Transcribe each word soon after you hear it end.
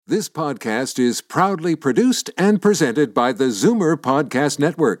This podcast is proudly produced and presented by the Zoomer Podcast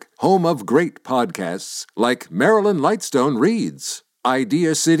Network, home of great podcasts like Marilyn Lightstone Reads,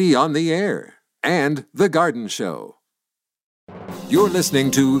 Idea City on the Air, and The Garden Show. You're listening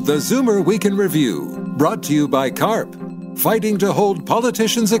to the Zoomer Week in Review, brought to you by CARP, fighting to hold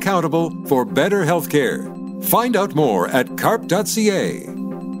politicians accountable for better health care. Find out more at carp.ca.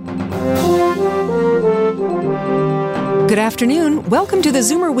 Good afternoon. Welcome to the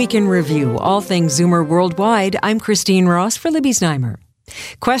Zoomer Week in Review, all things Zoomer worldwide. I'm Christine Ross for Libby Znaimer.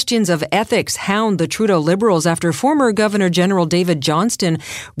 Questions of ethics hound the Trudeau Liberals after former Governor General David Johnston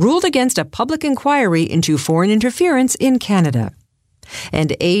ruled against a public inquiry into foreign interference in Canada.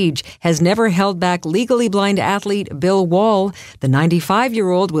 And age has never held back legally blind athlete Bill Wall. The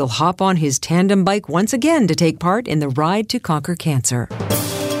 95-year-old will hop on his tandem bike once again to take part in the Ride to Conquer Cancer.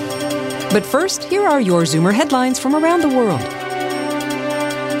 But first, here are your Zoomer headlines from around the world.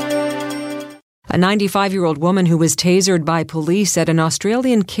 A 95-year-old woman who was tasered by police at an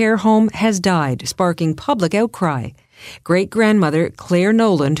Australian care home has died, sparking public outcry. Great-grandmother Claire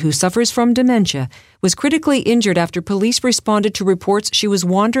Noland, who suffers from dementia, was critically injured after police responded to reports she was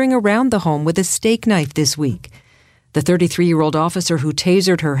wandering around the home with a steak knife this week. The 33-year-old officer who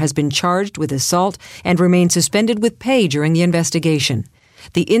tasered her has been charged with assault and remains suspended with pay during the investigation.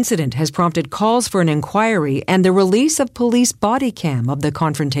 The incident has prompted calls for an inquiry and the release of police body cam of the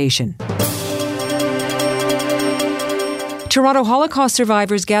confrontation. Toronto Holocaust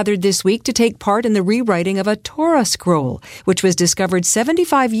survivors gathered this week to take part in the rewriting of a Torah scroll, which was discovered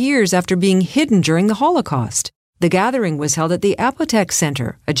 75 years after being hidden during the Holocaust. The gathering was held at the Apotek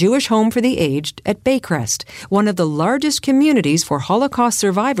Center, a Jewish home for the aged at Baycrest, one of the largest communities for Holocaust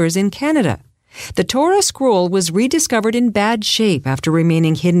survivors in Canada. The Torah scroll was rediscovered in bad shape after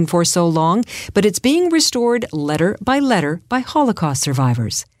remaining hidden for so long, but it's being restored letter by Holocaust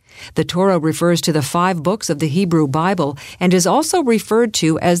survivors. The Torah refers to the 5 books of the Hebrew Bible and is also referred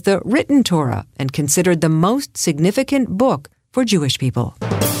to as the written Torah and considered the most significant book for Jewish people.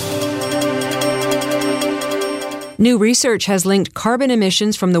 New research has linked carbon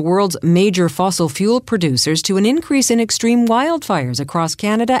emissions from the world's major fossil fuel producers to an increase in extreme wildfires across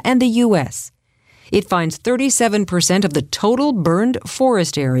Canada and the U.S. It finds 37% of the total burned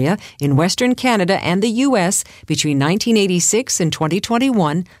forest area in Western Canada and the U.S. between 1986 and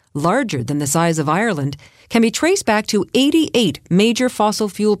 2021, larger than the size of Ireland, can be traced back to 88 major fossil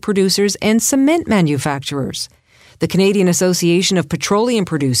fuel producers and cement manufacturers. The Canadian Association of Petroleum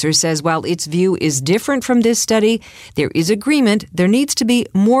Producers says while its view is different from this study, there is agreement there needs to be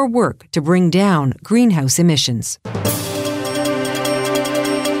more work to bring down greenhouse emissions.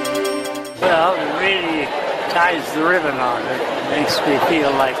 Well, it really ties the ribbon on it. Makes me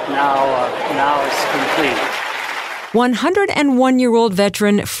feel like now it's complete. 101-year-old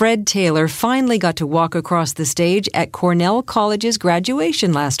veteran Fred Taylor finally got to walk across the stage at Cornell College's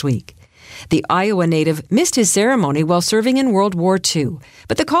graduation last week. The Iowa native missed his ceremony while serving in World War II,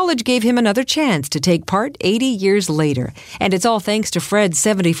 but the college gave him another chance to take part 80 years later. And it's all thanks to Fred's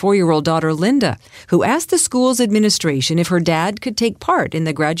 74-year-old daughter Linda, who asked the school's administration if her dad could take part in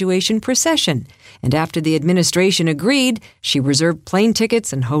the graduation procession. And after the administration agreed, she reserved plane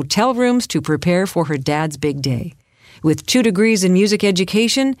tickets and hotel rooms to prepare for her dad's big day. With 2 degrees in music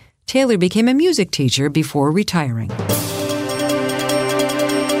education, Taylor became a music teacher before retiring.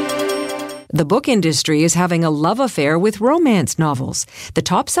 The book industry is having a love affair with romance novels. The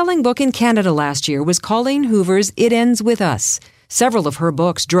top-selling book in Canada last year was Colleen Hoover's It Ends With Us. Several of her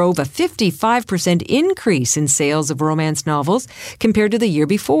books drove a 55% increase in sales of romance novels compared to the year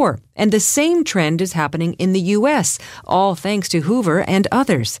before. And the same trend is happening in the U.S., all thanks to Hoover and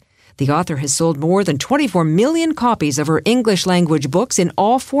others. The author has sold more than 24 million copies of her English-language books in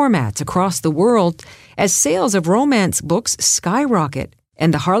all formats across the world as sales of romance books skyrocket.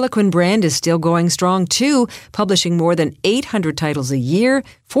 And the Harlequin brand is still going strong too, publishing more than 800 titles a year,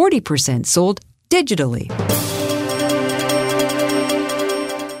 40% sold digitally.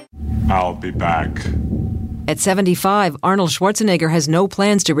 I'll be back. At 75, Arnold Schwarzenegger has no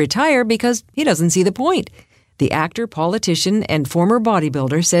plans to retire because he doesn't see the point. The actor, politician, and former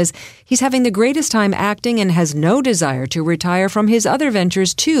bodybuilder says he's having the greatest time acting and has no desire to retire from his other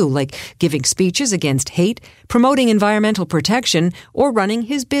ventures too, like giving speeches against hate, promoting environmental protection, or running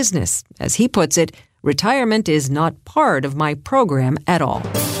his business. As he puts it, retirement is not part of my program at all.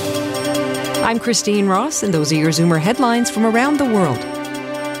 I'm Christine Ross, and those are your Zoomer headlines from around the world.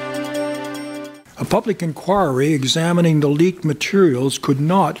 A public inquiry examining the leaked materials could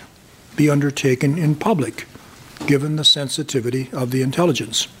not be undertaken in public, given the sensitivity of the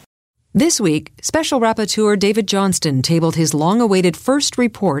intelligence. This week, Special Rapporteur David Johnston tabled his long-awaited first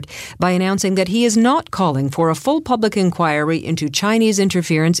report by announcing that he is not calling for a full public inquiry into Chinese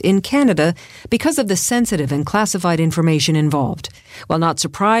interference in Canada because of the sensitive and classified information involved. While not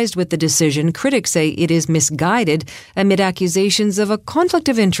surprised with the decision, critics say it is misguided amid accusations of a conflict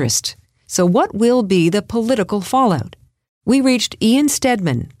of interest. So what will be the political fallout? We reached Ian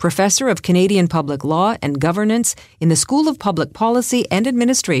Steadman, Professor of Canadian Public Law and Governance in the School of Public Policy and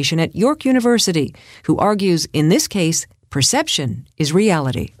Administration at York University, who argues, in this case, perception is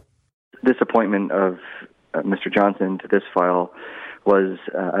reality. This appointment of Mr. Johnston to this file was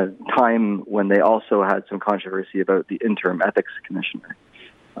a time when they also had some controversy about the interim ethics commissioner.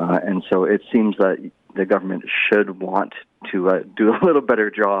 And so it seems that the government should want to do a little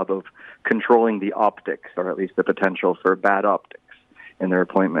better job of controlling the optics, or at least the potential for bad optics in their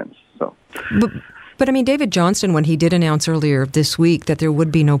appointments. But I mean, David Johnston, when he did announce earlier this week that there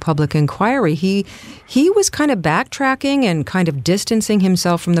would be no public inquiry, he was kind of backtracking and kind of distancing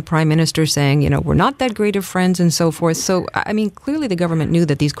himself from the Prime Minister, saying, we're not that great of friends and so forth. So, I mean, clearly the government knew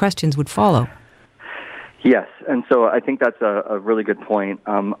that these questions would follow. Yes, and so I think that's a really good point.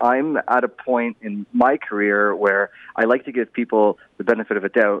 I'm at a point in my career where I like to give people the benefit of a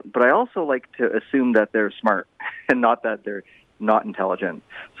doubt, but I also like to assume that they're smart and not that they're not intelligent.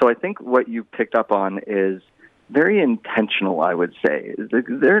 So I think what you picked up on is very intentional, I would say.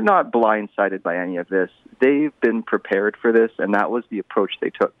 They're not blindsided by any of this. They've been prepared for this, and that was the approach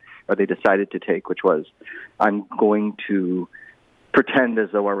they took, or they decided to take, which was, I'm going to pretend as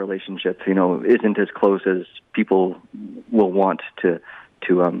though our relationship, isn't as close as people will want to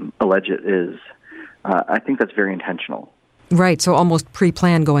allege it is. I think that's very intentional. Right. So almost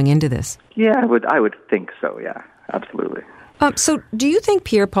pre-planned going into this. Yeah, I would think so. Yeah, absolutely. So do you think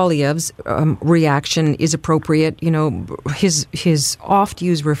Pierre Poilievre's reaction is appropriate? His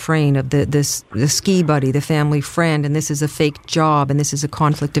oft-used refrain of the ski buddy, the family friend, and this is a fake job, and this is a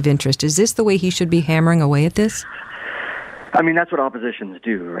conflict of interest. Is this the way he should be hammering away at this? I mean, that's what oppositions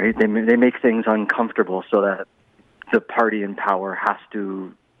do, right? They make things uncomfortable so that the party in power has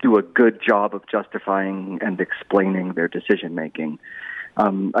to do a good job of justifying and explaining their decision-making.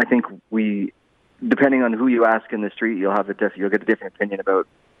 I think depending on who you ask in the street, you'll get a different opinion about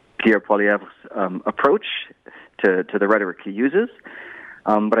Pierre Poilievre's approach to the rhetoric he uses.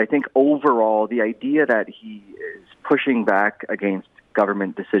 But I think overall, the idea that he is pushing back against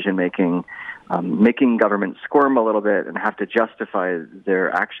government decision-making, making government squirm a little bit and have to justify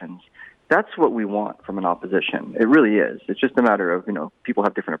their actions, that's what we want from an opposition. It really is. It's just a matter of, people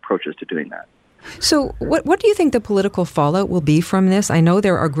have different approaches to doing that. So what do you think the political fallout will be from this? I know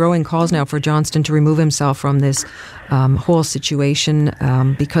there are growing calls now for Johnston to remove himself from this whole situation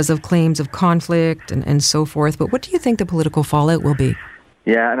because of claims of conflict and so forth. But what do you think the political fallout will be?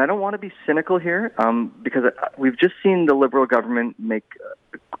 Yeah, and I don't want to be cynical here because we've just seen the Liberal government make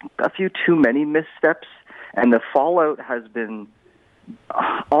a few too many missteps, and the fallout has been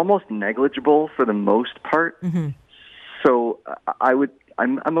almost negligible for the most part. Mm-hmm. So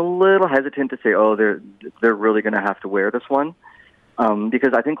I'm a little hesitant to say, they're really going to have to wear this one,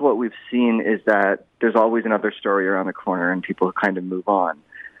 because I think what we've seen is that there's always another story around the corner, and people kind of move on.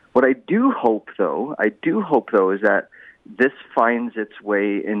 What I do hope, though, is that this finds its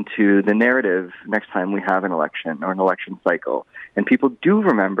way into the narrative next time we have an election or an election cycle. And people do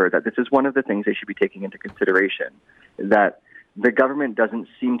remember that this is one of the things they should be taking into consideration, that the government doesn't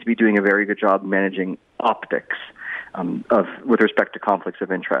seem to be doing a very good job managing optics with respect to conflicts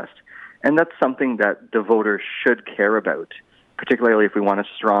of interest. And that's something that the voters should care about, particularly if we want a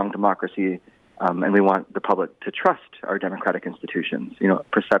strong democracy and we want the public to trust our democratic institutions.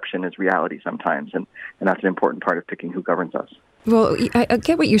 Perception is reality sometimes, and that's an important part of picking who governs us. Well, I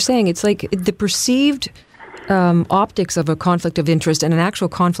get what you're saying. It's like the perceived optics of a conflict of interest and an actual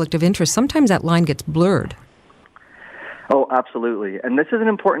conflict of interest, sometimes that line gets blurred. Oh, absolutely. And this is an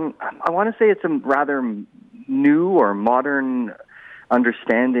important, I want to say it's a rather new or modern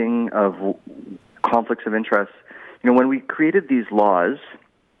understanding of conflicts of interest. When we created these laws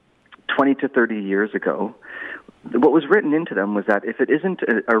 20 to 30 years ago, what was written into them was that if it isn't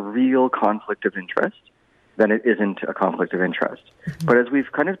a real conflict of interest, then it isn't a conflict of interest. Mm-hmm. But as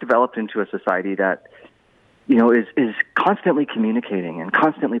we've kind of developed into a society that, is constantly communicating and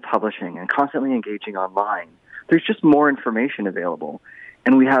constantly publishing and constantly engaging online, there's just more information available.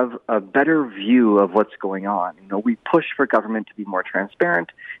 And we have a better view of what's going on. We push for government to be more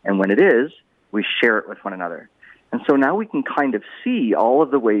transparent, and when it is, we share it with one another. And so now we can kind of see all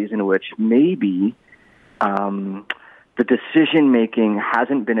of the ways in which maybe the the decision-making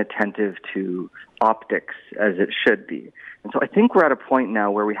hasn't been attentive to optics as it should be. And so I think we're at a point now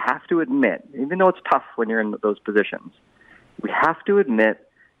where we have to admit, even though it's tough when you're in those positions, we have to admit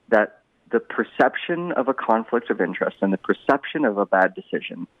that the perception of a conflict of interest and the perception of a bad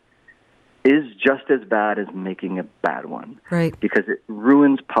decision is just as bad as making a bad one. Right. Because it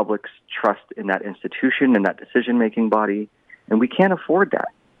ruins public's trust in that institution and that decision-making body, and we can't afford that.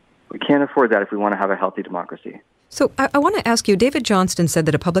 We can't afford that if we want to have a healthy democracy. So I want to ask you, David Johnston said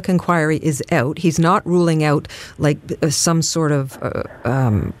that a public inquiry is out. He's not ruling out like some sort of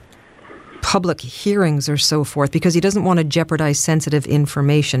public hearings or so forth because he doesn't want to jeopardize sensitive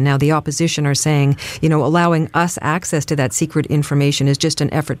information. Now, the opposition are saying, allowing us access to that secret information is just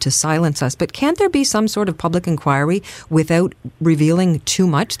an effort to silence us. But can't there be some sort of public inquiry without revealing too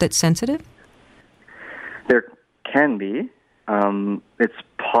much that's sensitive? There can be. It's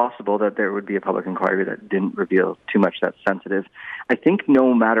possible that there would be a public inquiry that didn't reveal too much that's sensitive. I think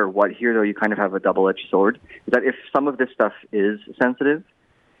no matter what here, though, you kind of have a double-edged sword, that if some of this stuff is sensitive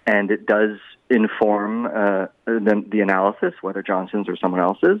and it does inform the analysis, whether Johnson's or someone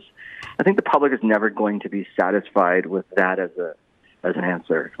else's, I think the public is never going to be satisfied with that as an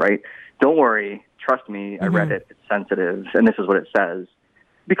answer, right? Don't worry, trust me, I read it, it's sensitive, and this is what it says.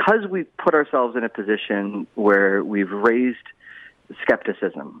 Because we put ourselves in a position where we've raised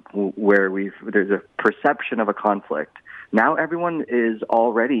skepticism, where there's a perception of a conflict, now everyone is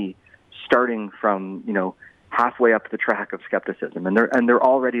already starting from, halfway up the track of skepticism, and they're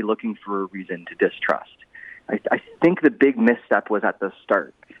already looking for a reason to distrust. I think the big misstep was at the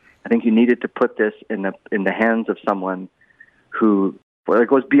start. I think you needed to put this in the hands of someone who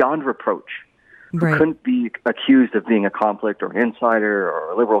goes beyond reproach. Who couldn't be accused of being a conflict or an insider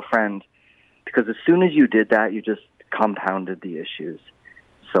or a liberal friend, because as soon as you did that, you just compounded the issues.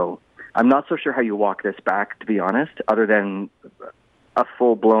 So I'm not so sure how you walk this back, to be honest, other than a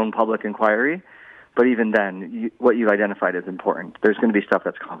full-blown public inquiry. But even then, what you've identified is important. There's going to be stuff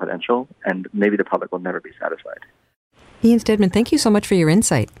that's confidential, and maybe the public will never be satisfied. Ian Steadman, thank you so much for your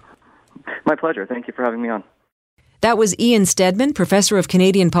insight. My pleasure. Thank you for having me on. That was Ian Steadman, Professor of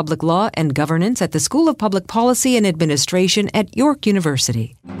Canadian Public Law and Governance at the School of Public Policy and Administration at York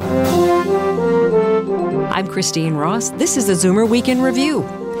University. I'm Christine Ross. This is the Zoomer Week in Review.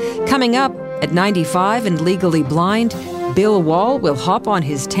 Coming up, at 95 and legally blind, Bill Wall will hop on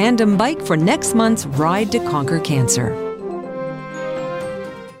his tandem bike for next month's Ride to Conquer Cancer.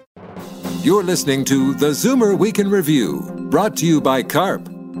 You're listening to the Zoomer Week in Review, brought to you by CARP.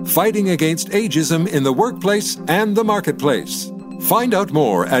 Fighting against ageism in the workplace and the marketplace. Find out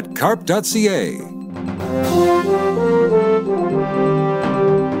more at carp.ca.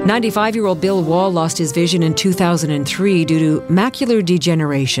 95-year-old Bill Wall lost his vision in 2003 due to macular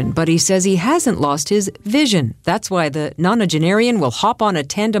degeneration, but he says he hasn't lost his vision. That's why the nonagenarian will hop on a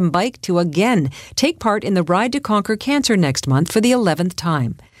tandem bike to again take part in the Ride to Conquer Cancer next month for the 11th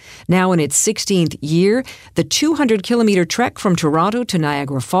time. Now in its 16th year, the 200-kilometer trek from Toronto to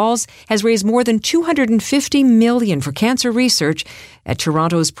Niagara Falls has raised more than $250 million for cancer research at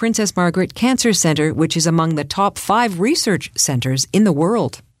Toronto's Princess Margaret Cancer Centre, which is among the top 5 research centres in the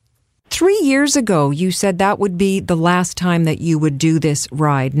world. 3 years ago, you said that would be the last time that you would do this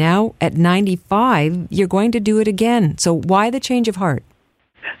ride. Now, at 95, you're going to do it again. So why the change of heart?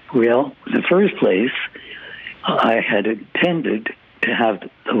 Well, in the first place, I had intended to have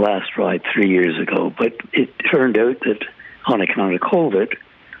the last ride 3 years ago, but it turned out that on account of COVID,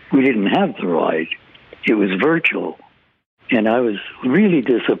 we didn't have the ride. It was virtual. And I was really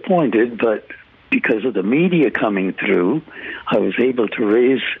disappointed, but because of the media coming through, I was able to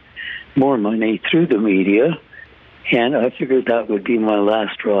raise more money through the media, and I figured that would be my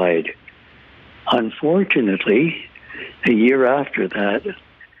last ride. Unfortunately, a year after that,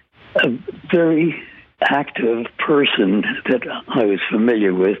 a very active person that I was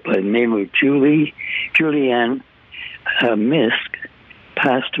familiar with by the name of Julianne Misk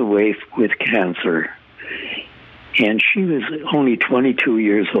passed away with cancer. And she was only 22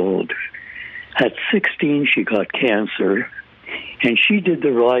 years old. At 16, she got cancer, and she did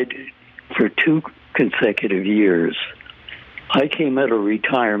the ride for 2 consecutive years. I came out of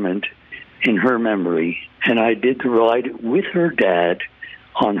retirement in her memory, and I did the ride with her dad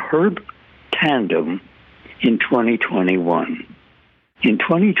on her tandem in 2021. In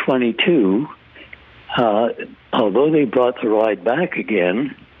 2022, although they brought the ride back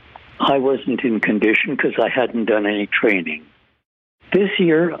again, I wasn't in condition because I hadn't done any training. This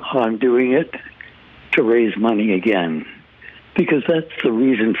year, I'm doing it to raise money again, because that's the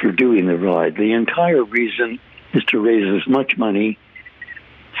reason for doing the ride. The entire reason is to raise as much money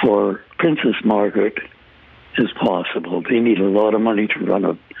for Princess Margaret as possible. They need a lot of money to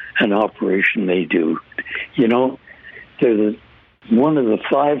run an operation they do. You know, they're one of the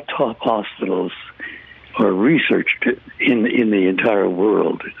 5 top hospitals or researched in the entire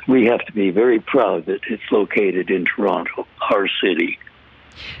world. We have to be very proud that it's located in Toronto, our city.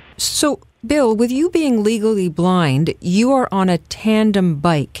 So, Bill, with you being legally blind, you are on a tandem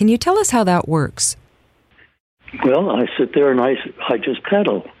bike. Can you tell us how that works? Well, I sit there and I just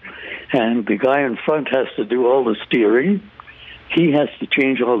pedal. And the guy in front has to do all the steering. He has to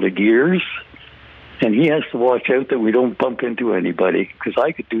change all the gears. And he has to watch out that we don't bump into anybody, because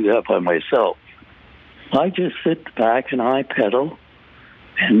I could do that by myself. I just sit back and I pedal,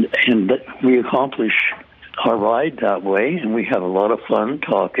 and we accomplish our ride that way, and we have a lot of fun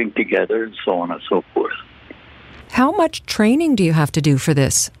talking together and so on and so forth. How much training do you have to do for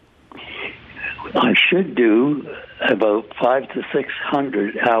this? I should do about 500 to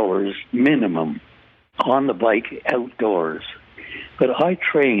 600 hours minimum on the bike outdoors. But I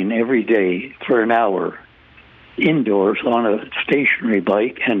train every day for an hour indoors on a stationary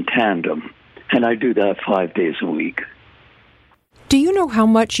bike and tandem. And I do that 5 days a week. Do you know how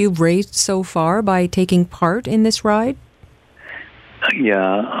much you've raised so far by taking part in this ride?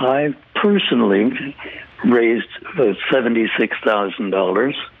 Yeah, I personally raised about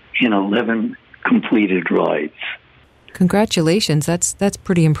 $76,000 in 11 completed rides. Congratulations, that's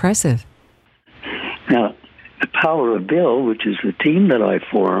pretty impressive. Now, the Power of Bill, which is the team that I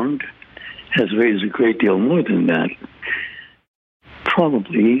formed, has raised a great deal more than that.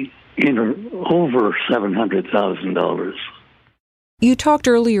 Probably over $700,000. You talked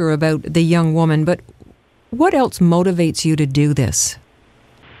earlier about the young woman, but what else motivates you to do this?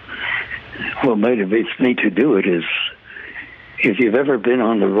 What motivates me to do it is, if you've ever been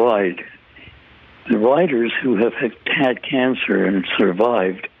on the ride, the riders who have had cancer and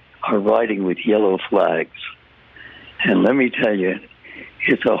survived are riding with yellow flags. And let me tell you,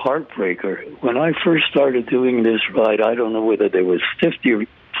 it's a heartbreaker. When I first started doing this ride, I don't know whether there was 50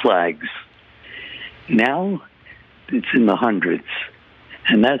 flags. Now, it's in the hundreds.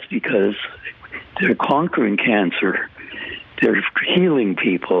 And that's because they're conquering cancer. They're healing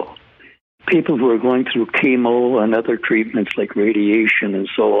people. People who are going through chemo and other treatments like radiation and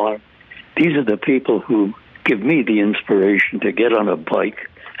so on. These are the people who give me the inspiration to get on a bike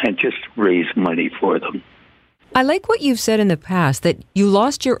and just raise money for them. I like what you've said in the past, that you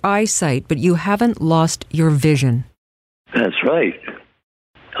lost your eyesight, but you haven't lost your vision. That's right.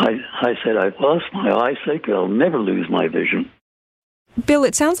 I said I've lost my eyesight, but I'll never lose my vision. Bill,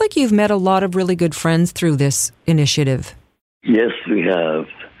 it sounds like you've met a lot of really good friends through this initiative. Yes, we have.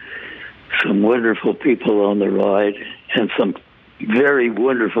 Some wonderful people on the ride and some very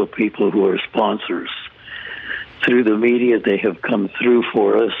wonderful people who are sponsors. Through the media, they have come through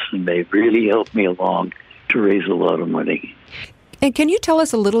for us, and they've really helped me along to raise a lot of money. And can you tell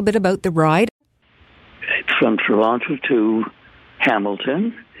us a little bit about the ride? It's from Toronto to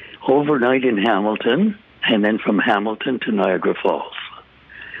Hamilton, overnight in Hamilton, and then from Hamilton to Niagara Falls.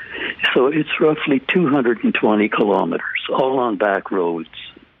 So it's roughly 220 kilometers, all on back roads.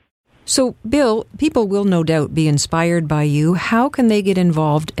 So, Bill, people will no doubt be inspired by you. How can they get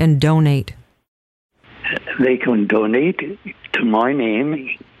involved and donate? They can donate to my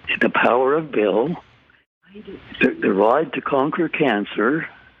name, The Power of Bill, the Ride to Conquer Cancer,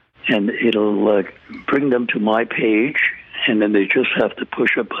 and it'll bring them to my page, and then they just have to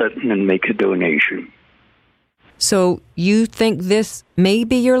push a button and make a donation. So you think this may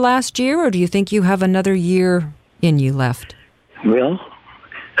be your last year, or do you think you have another year in you left? Well,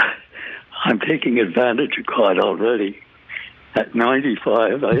 I'm taking advantage of God already. At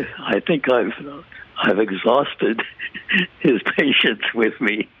 95, I think I've exhausted his patience with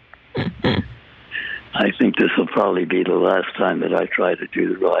me. I think this will probably be the last time that I try to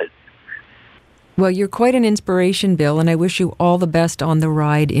do the ride. Well, you're quite an inspiration, Bill, and I wish you all the best on the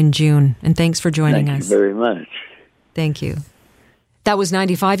ride in June. And thanks for joining us. Thank you very much. Thank you. That was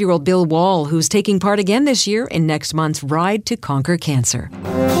 95-year-old Bill Wall, who's taking part again this year in next month's Ride to Conquer Cancer.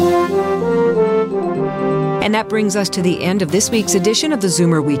 And that brings us to the end of this week's edition of the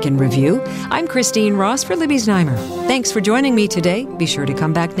Zoomer Week in Review. I'm Christine Ross for Libby Znaimer. Thanks for joining me today. Be sure to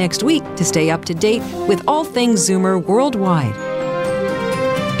come back next week to stay up to date with all things Zoomer worldwide.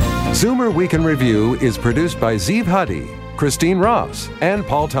 Zoomer Week in Review is produced by Zeev Huddy, Christine Ross, and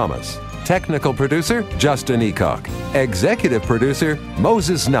Paul Thomas. Technical producer, Justin Eacock. Executive producer,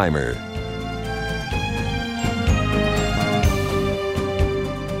 Moses Znaimer.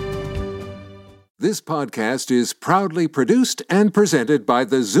 This podcast is proudly produced and presented by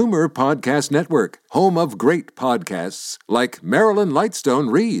the Zoomer Podcast Network, home of great podcasts like Marilyn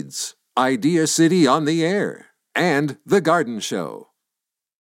Lightstone Reads, Idea City on the Air, and The Garden Show.